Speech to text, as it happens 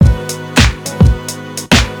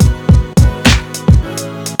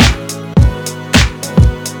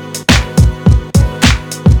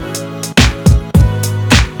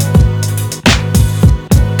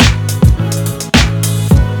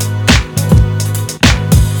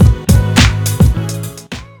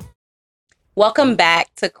Welcome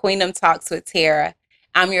back to Queendom Talks with Tara.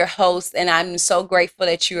 I'm your host, and I'm so grateful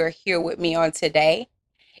that you are here with me on today.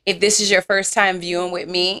 If this is your first time viewing with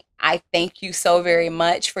me, I thank you so very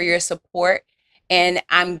much for your support. And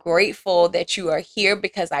I'm grateful that you are here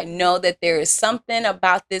because I know that there is something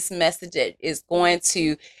about this message that is going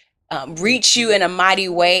to reach you in a mighty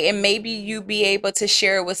way, and maybe you be able to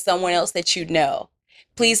share it with someone else that you know.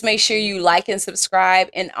 Please make sure you like and subscribe.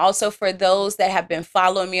 And also, for those that have been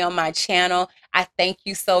following me on my channel, I thank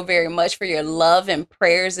you so very much for your love and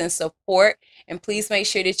prayers and support. And please make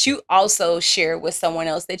sure that you also share it with someone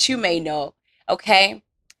else that you may know. Okay.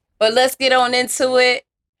 But let's get on into it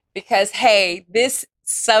because, hey, this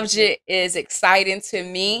subject is exciting to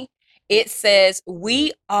me. It says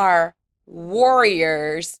we are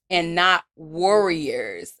warriors and not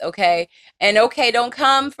warriors. Okay. And okay, don't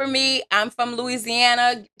come for me. I'm from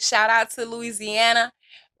Louisiana. Shout out to Louisiana.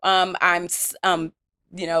 I'm,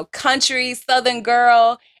 country Southern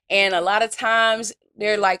girl. And a lot of times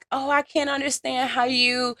they're like, oh, I can't understand how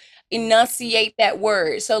you enunciate that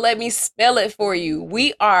word. So let me spell it for you.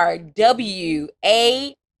 We are WARRIORS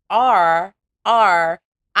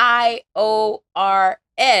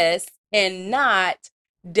and not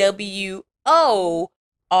WORRIERS.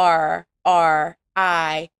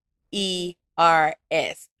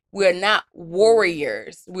 We're not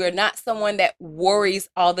warriors. We're not someone that worries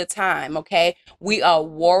all the time, okay? We are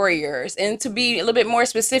warriors. And to be a little bit more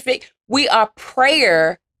specific, we are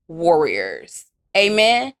prayer warriors.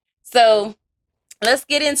 Amen. So let's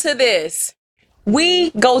get into this.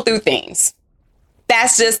 We go through things.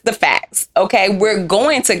 That's just the facts. Okay. We're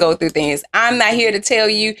going to go through things. I'm not here to tell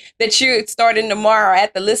you that you're starting tomorrow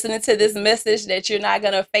after listening to this message that you're not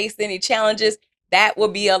going to face any challenges. That will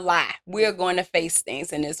be a lie. We're going to face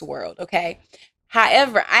things in this world. Okay.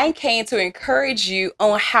 However, I came to encourage you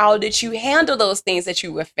on how did you handle those things that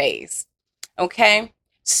you will face. Okay.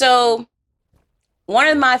 So one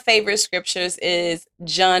of my favorite scriptures is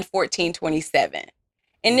John 14:27.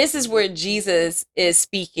 And this is where Jesus is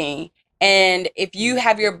speaking. And if you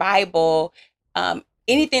have your Bible,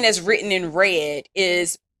 anything that's written in red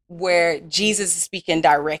is where Jesus is speaking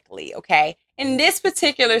directly. Okay. And this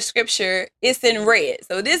particular scripture is in red.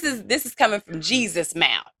 So this is coming from Jesus'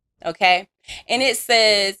 mouth. Okay. And it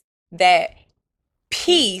says that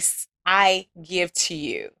peace I give to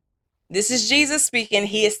you. This is Jesus speaking.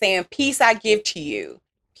 He is saying, peace I give to you.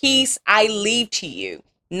 Peace I leave to you.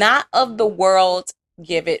 Not of the world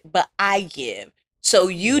give it, but I give. So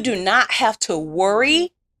you do not have to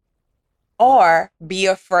worry or be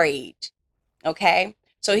afraid. Okay.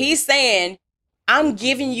 So he's saying, I'm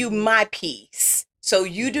giving you my peace. So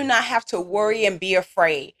you do not have to worry and be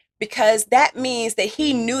afraid, because that means that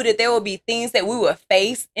he knew that there will be things that we will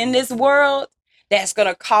face in this world that's going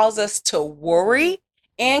to cause us to worry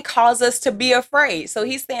and cause us to be afraid. So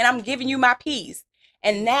he's saying, I'm giving you my peace.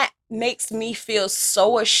 And that makes me feel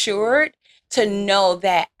so assured to know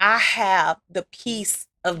that I have the peace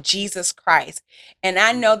of Jesus Christ. And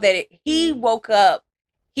I know that he woke up,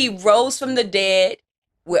 he rose from the dead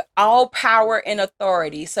with all power and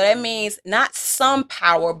authority. So that means not some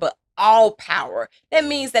power, but all power. That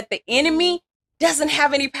means that the enemy doesn't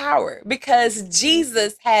have any power because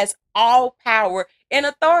Jesus has all power and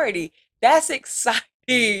authority. That's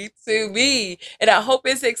exciting to me. And I hope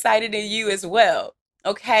it's exciting to you as well.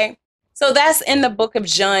 Okay. So that's in the book of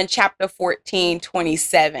John, chapter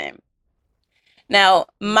 14:27. Now,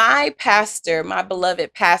 my pastor, my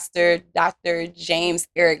beloved pastor, Dr. James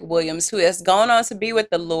Eric Williams, who has gone on to be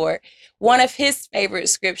with the Lord, one of his favorite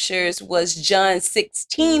scriptures was John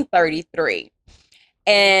 16:33.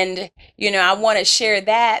 And, I want to share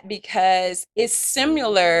that because it's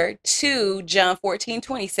similar to John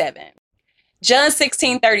 14:27. John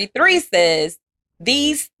 16:33 says,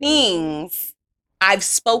 these things I've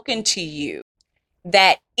spoken to you,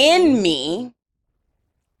 that in me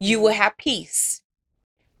you will have peace.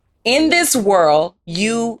 In this world,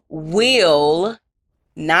 you will,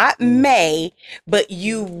 not may, but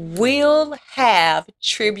you will have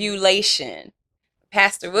tribulation.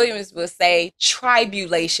 Pastor Williams will say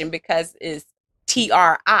tribulation because it's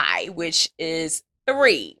TRI, which is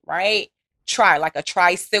three, right? Tri, like a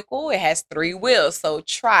tricycle, it has three wheels. So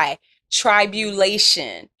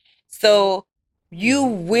tribulation. So you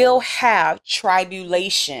will have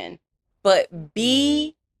tribulation, but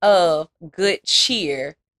be of good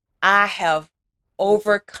cheer. I have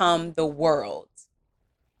overcome the world.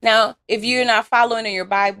 Now, if you're not following in your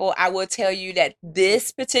Bible, I will tell you that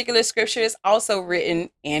this particular scripture is also written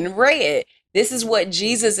in red. This is what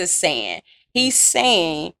Jesus is saying. He's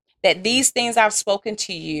saying that these things I've spoken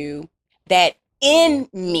to you, that in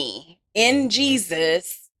me, in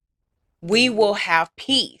Jesus, we will have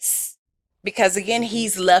peace. Because again,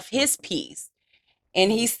 he's left his peace.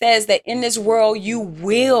 And he says that in this world, you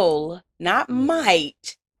will, not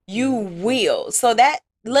might, you will. So that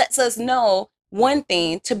lets us know one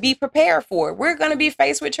thing to be prepared for. We're going to be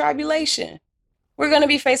faced with tribulation. We're going to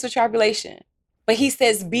be faced with tribulation. But he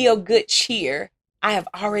says, be of good cheer. I have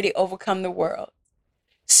already overcome the world.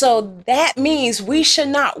 So that means we should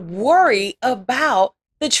not worry about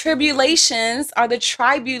the tribulations or the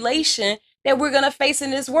tribulation that we're going to face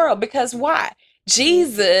in this world. Because why?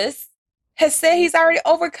 Jesus has said he's already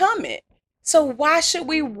overcome it. So why should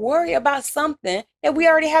we worry about something that we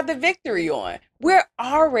already have the victory on? We're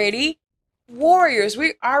already warriors.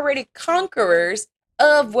 We're already conquerors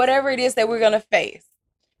of whatever it is that we're going to face.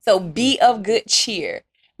 So be of good cheer.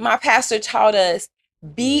 My pastor taught us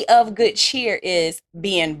be of good cheer is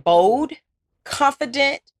being bold,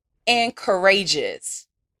 confident, and courageous.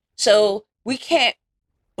 So we can't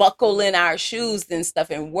buckle in our shoes and stuff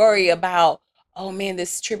and worry about, oh man,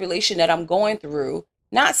 this tribulation that I'm going through.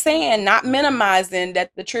 Not saying, not minimizing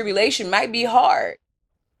that the tribulation might be hard,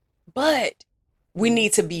 but we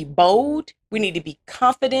need to be bold, we need to be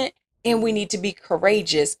confident, and we need to be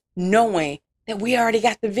courageous, knowing that we already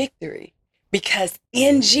got the victory. Because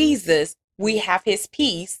in Jesus, we have his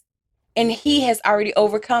peace and he has already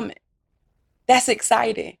overcome it. That's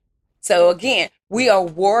exciting. So again, we are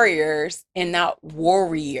warriors and not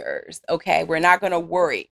warriors. Okay. We're not going to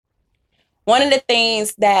worry. One of the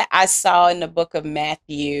things that I saw in the book of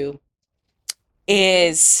Matthew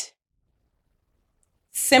is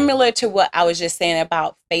similar to what I was just saying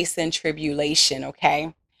about facing tribulation.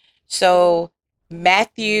 Okay. So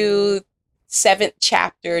Matthew 7th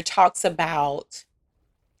chapter talks about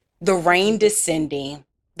the rain descending,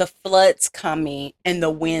 the floods coming, and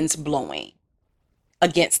the winds blowing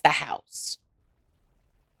against the house.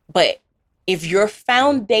 But if your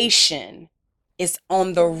foundation is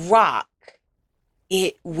on the rock,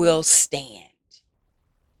 it will stand.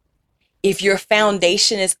 If your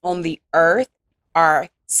foundation is on the earth, or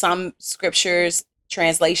some scriptures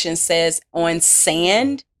translation says on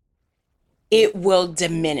sand, it will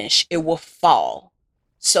diminish, it will fall.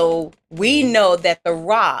 So we know that the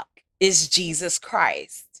rock is Jesus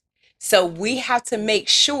Christ. So we have to make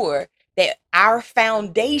sure that our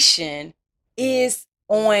foundation is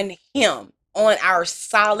on him, on our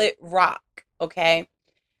solid rock. Okay.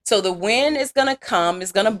 So the wind is going to come,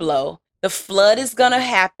 it's going to blow, the flood is going to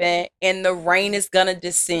happen, and the rain is going to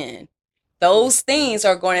descend. Those things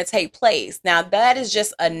are going to take place. Now, that is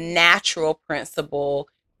just a natural principle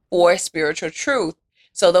for spiritual truth.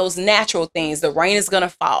 So those natural things, the rain is going to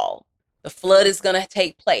fall, the flood is going to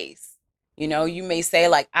take place. You know, you may say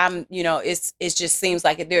like, it just seems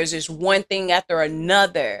like there's just one thing after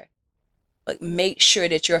another, but make sure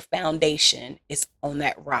that your foundation is on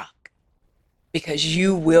that rock, because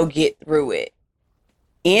you will get through it.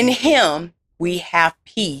 In him, we have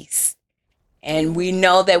peace. And we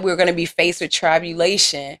know that we're going to be faced with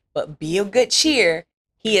tribulation, but be of good cheer.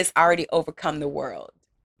 He has already overcome the world.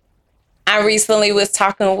 I recently was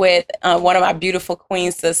talking with one of my beautiful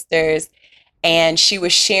queen sisters, and she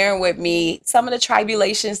was sharing with me some of the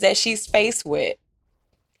tribulations that she's faced with.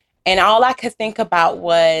 And all I could think about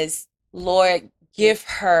was, Lord, give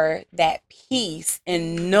her that peace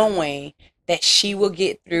in knowing that she will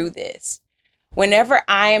get through this. Whenever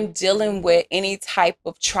I am dealing with any type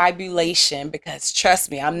of tribulation, because trust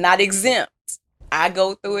me, I'm not exempt. I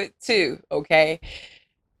go through it too, okay?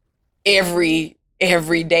 Every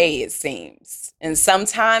day it seems. And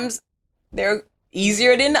sometimes they're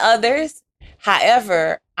easier than others.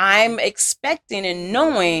 However, I'm expecting and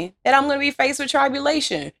knowing that I'm going to be faced with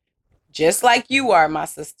tribulation, just like you are, my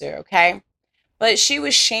sister, okay? But she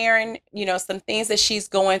was sharing, some things that she's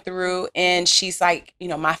going through, and she's like,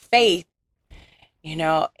 my faith,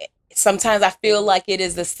 sometimes I feel like it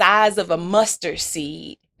is the size of a mustard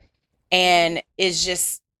seed and it's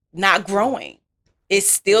just not growing. It's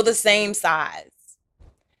still the same size.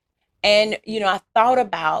 And, I thought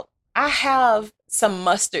about, I have some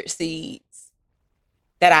mustard seeds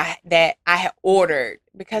that I had ordered,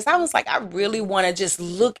 because I was like, I really want to just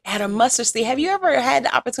look at a mustard seed. Have you ever had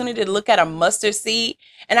the opportunity to look at a mustard seed?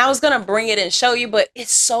 And I was going to bring it and show you, but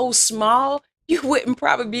it's so small, you wouldn't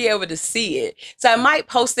probably be able to see it. So I might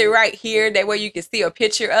post it right here. That way you can see a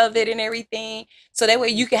picture of it and everything. So that way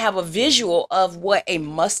you can have a visual of what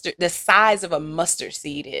the size of a mustard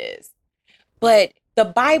seed is. But the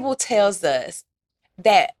Bible tells us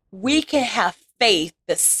that we can have faith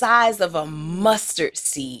the size of a mustard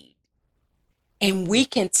seed, and we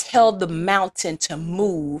can tell the mountain to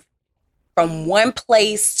move from one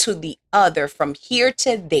place to the other, from here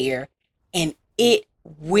to there, and it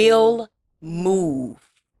will move.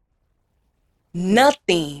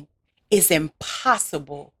 Nothing is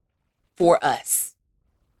impossible for us.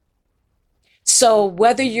 So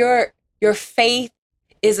whether your faith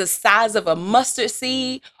is the size of a mustard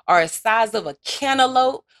seed or the size of a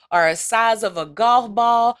cantaloupe or the size of a golf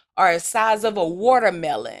ball or the size of a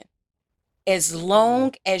watermelon, as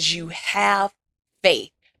long as you have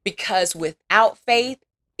faith, because without faith,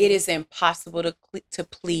 it is impossible to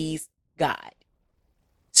please God.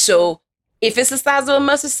 So if it's the size of a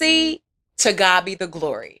mustard seed, to God be the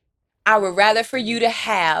glory. I would rather for you to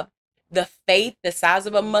have the faith the size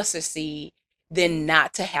of a mustard seed than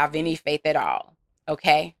not to have any faith at all.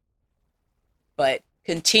 Okay? But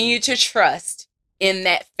continue to trust in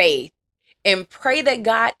that faith and pray that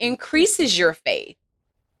God increases your faith.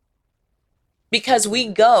 Because we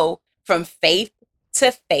go from faith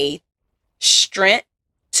to faith, strength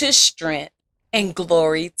to strength, and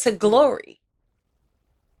glory to glory.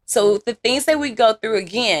 So the things that we go through,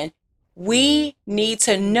 again, we need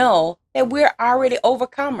to know that we're already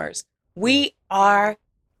overcomers. We are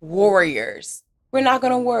warriors. We're not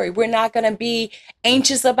going to worry. We're not going to be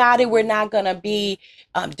anxious about it. We're not going to be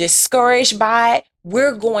discouraged by it.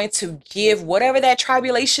 We're going to give whatever that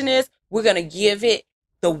tribulation is, we're going to give it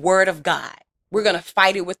the word of God. We're going to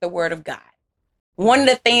fight it with the word of God. One of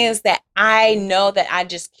the things that I know that I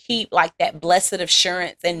just keep like that blessed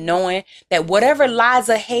assurance and knowing that whatever lies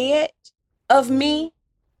ahead of me,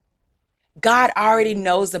 God already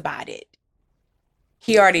knows about it.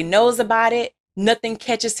 He already knows about it. Nothing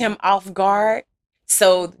catches him off guard.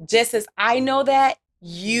 So just as I know that,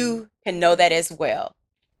 you can know that as well.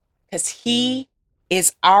 Because he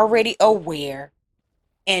is already aware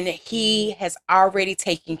and he has already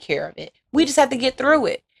taken care of it. We just have to get through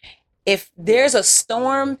it. If there's a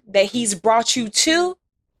storm that he's brought you to,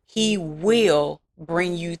 he will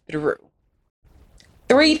bring you through.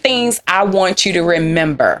 3 things I want you to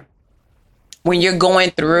remember when you're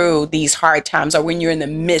going through these hard times or when you're in the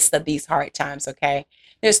midst of these hard times, okay?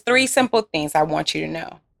 There's 3 simple things I want you to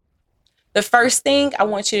know. The first thing I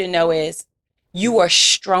want you to know is you are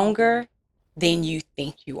stronger than you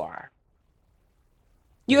think you are.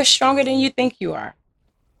 You are stronger than you think you are.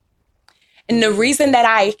 And the reason that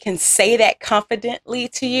I can say that confidently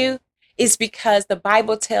to you is because the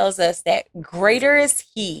Bible tells us that greater is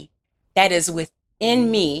he that is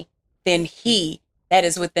within me than he that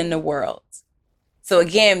is within the world. So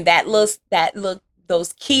again,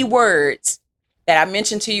 those key words that I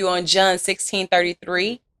mentioned to you on John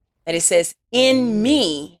 16:33, that it says, in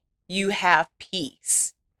me you have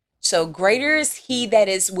peace. So greater is he that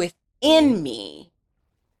is within me.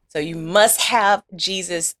 So you must have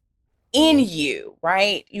Jesus in you,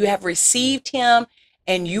 right? You have received him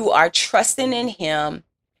and you are trusting in him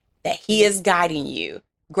that he is guiding you.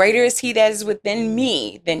 Greater is he that is within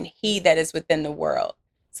me than he that is within the world.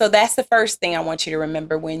 So that's the first thing I want you to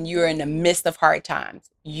remember when you're in the midst of hard times.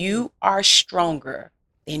 You are stronger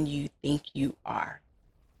than you think you are.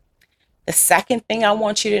 The second thing I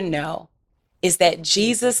want you to know is that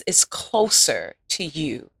Jesus is closer to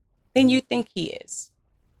you than you think he is.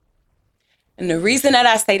 And the reason that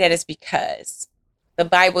I say that is because the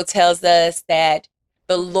Bible tells us that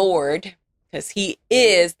the Lord, because he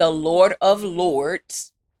is the Lord of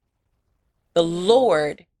Lords, the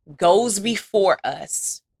Lord goes before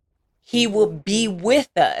us. He will be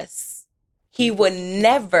with us. He will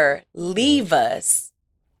never leave us,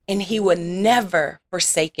 and he will never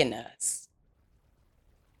forsaken us.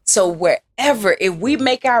 So wherever, if we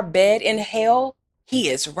make our bed in hell, he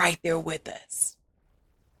is right there with us.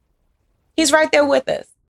 He's right there with us.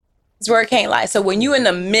 His word can't lie. So when you're in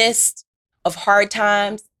the midst of hard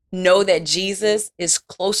times, know that Jesus is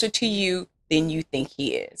closer to you than you think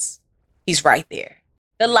he is. He's right there.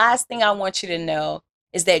 The last thing I want you to know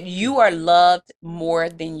is that you are loved more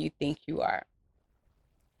than you think you are.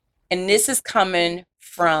 And this is coming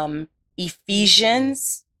from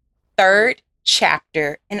Ephesians 3rd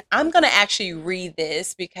chapter. And I'm going to actually read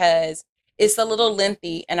this because it's a little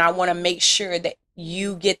lengthy and I want to make sure that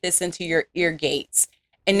you get this into your ear gates.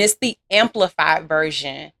 And it's the amplified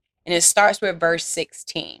version. And it starts with verse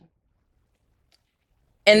 16.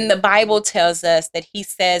 And the Bible tells us that he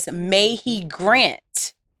says, may he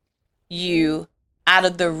grant you out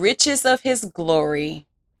of the riches of his glory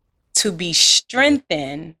to be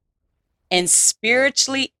strengthened and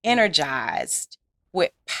spiritually energized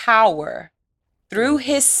with power through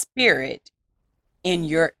his spirit in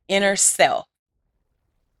your inner self,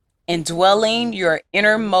 indwelling your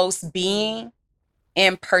innermost being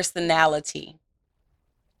and personality,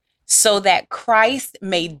 so that Christ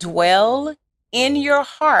may dwell in your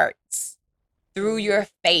hearts through your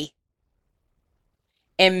faith.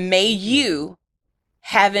 And may you,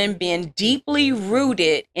 having been deeply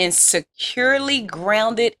rooted and securely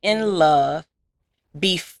grounded in love,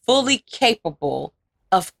 be fully capable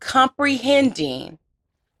of comprehending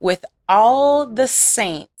with all the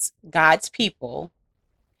saints, God's people,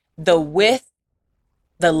 the width,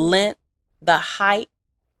 the length, the height,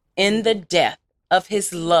 and the depth of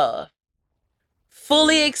his love,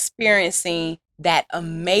 fully experiencing that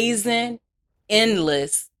amazing,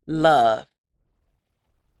 endless love,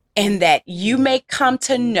 and that you may come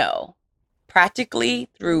to know, practically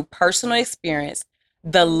through personal experience,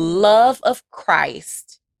 the love of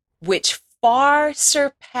Christ, which far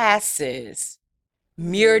surpasses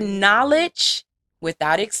mere knowledge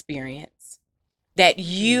without experience, that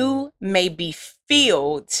you may be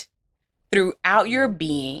filled throughout your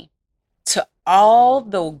being to all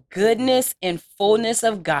the goodness and fullness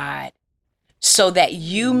of God, so that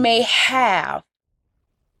you may have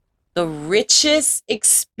the richest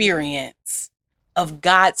experience of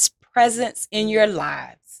God's presence in your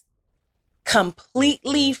lives,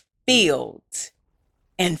 completely filled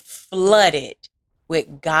and flooded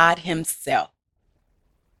with God himself.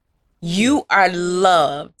 You are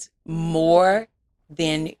loved more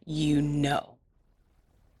than you know.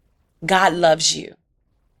 God loves you.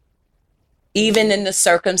 Even in the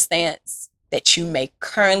circumstance that you may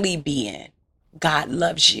currently be in, God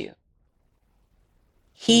loves you.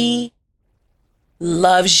 He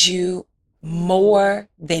loves you more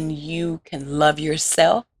than you can love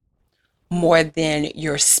yourself, more than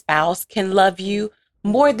your spouse can love you,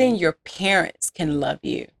 more than your parents can love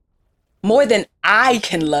you, more than I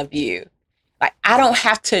can love you. Like, I don't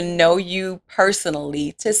have to know you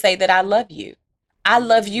personally to say that I love you. I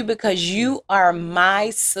love you because you are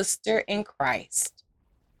my sister in Christ.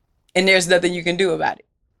 And there's nothing you can do about it.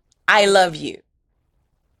 I love you.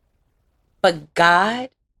 But God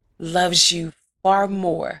loves you far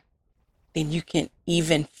more than you can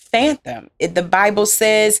even fathom. The Bible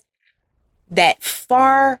says that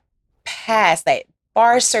far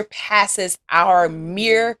surpasses our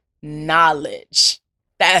mere knowledge.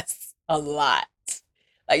 That's a lot.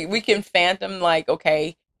 Like, we can fathom, like,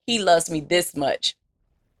 okay, he loves me this much.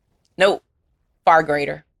 Nope, far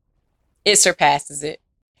greater. It surpasses it.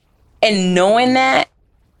 And knowing that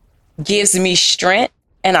gives me strength,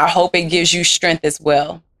 and I hope it gives you strength as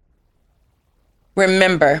well.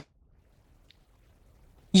 Remember,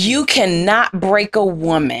 you cannot break a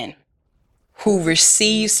woman who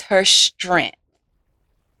receives her strength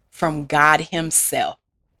from God himself.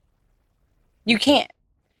 You can't.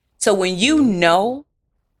 So when you know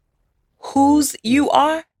whose you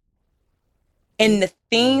are and the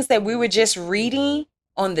things that we were just reading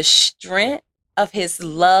on the strength of his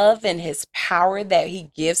love and his power that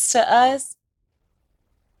he gives to us,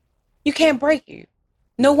 you can't break you.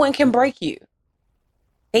 No one can break you.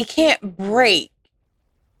 They can't break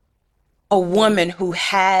a woman who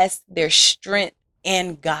has their strength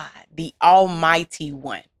in God, the Almighty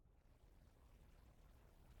One.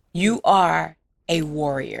 You are a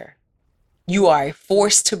warrior. You are a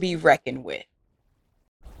force to be reckoned with.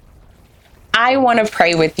 I want to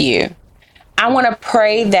pray with you. I want to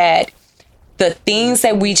pray that the things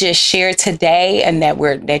that we just shared today and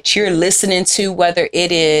that you're listening to, whether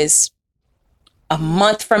it is a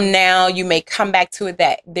month from now, you may come back to it,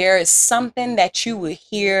 that there is something that you will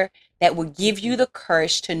hear that will give you the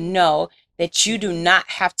courage to know that you do not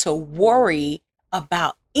have to worry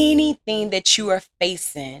about anything that you are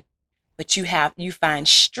facing, but you find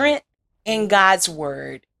strength in God's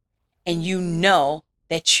word, and you know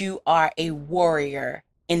that you are a warrior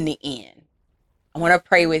in the end. I want to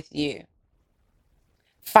pray with you.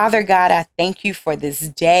 Father God, I thank you for this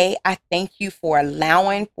day. I thank you for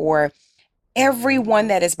allowing for everyone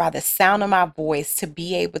that is by the sound of my voice to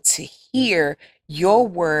be able to hear your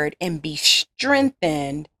word and be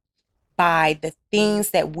strengthened by the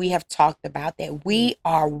things that we have talked about, that we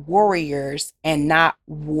are warriors and not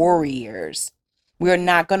warriors. We're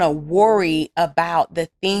not going to worry about the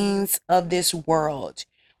things of this world.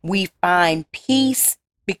 We find peace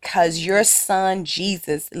because your son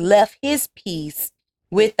Jesus left his peace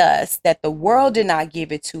with us, that the world did not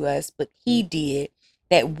give it to us, but he did,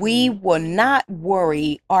 that we will not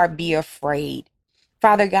worry or be afraid.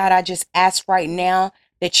 Father God, I just ask right now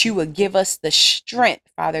that you would give us the strength,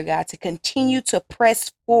 Father God, to continue to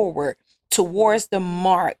press forward towards the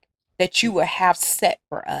mark that you will have set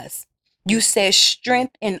for us. You said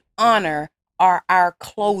strength and honor are our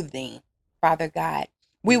clothing, Father God.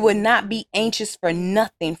 We will not be anxious for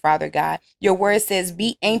nothing, Father God. Your word says,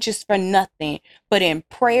 be anxious for nothing, but in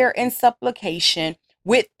prayer and supplication,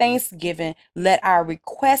 with thanksgiving, let our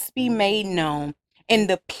requests be made known. And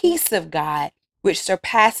the peace of God, which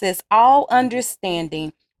surpasses all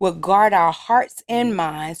understanding, will guard our hearts and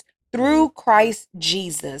minds through Christ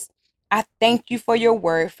Jesus. I thank you for your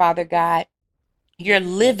word, Father God, your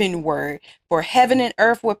living word. For heaven and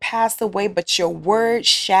earth will pass away, but your word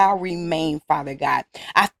shall remain, Father God.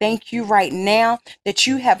 I thank you right now that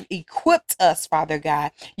you have equipped us, Father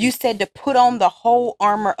God. You said to put on the whole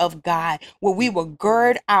armor of God, where we will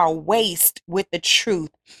gird our waist with the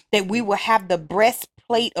truth, that we will have the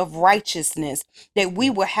breastplate of righteousness, that we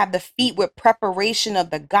will have the feet with preparation of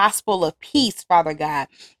the gospel of peace, Father God.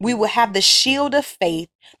 We will have the shield of faith,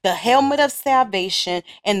 the helmet of salvation,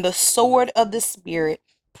 and the sword of the Spirit,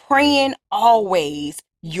 praying always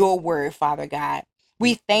your word, Father God.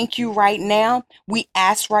 We thank you right now. We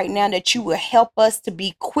ask right now that you will help us to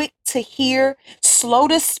be quick to hear, slow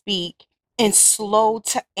to speak, and slow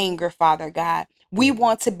to anger, Father God. We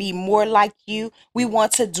want to be more like you. We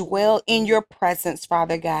want to dwell in your presence,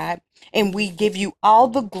 Father God. And we give you all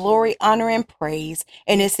the glory, honor, and praise.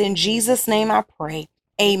 And it's in Jesus' name I pray.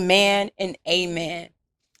 Amen and amen.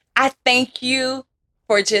 I thank you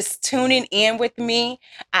for just tuning in with me.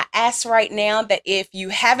 I ask right now that if you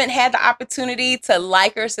haven't had the opportunity to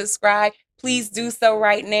like or subscribe, please do so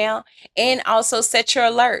right now. And also set your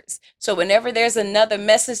alerts. So whenever there's another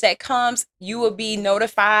message that comes, you will be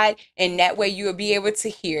notified, and that way you will be able to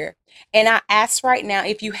hear. And I ask right now,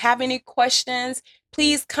 if you have any questions,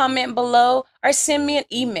 please comment below or send me an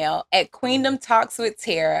email at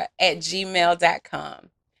queendomtalkswithtara@gmail.com.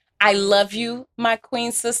 I love you, my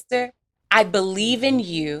queen sister. I believe in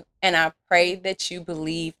you, and I pray that you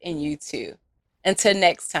believe in you too. Until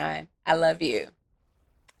next time, I love you.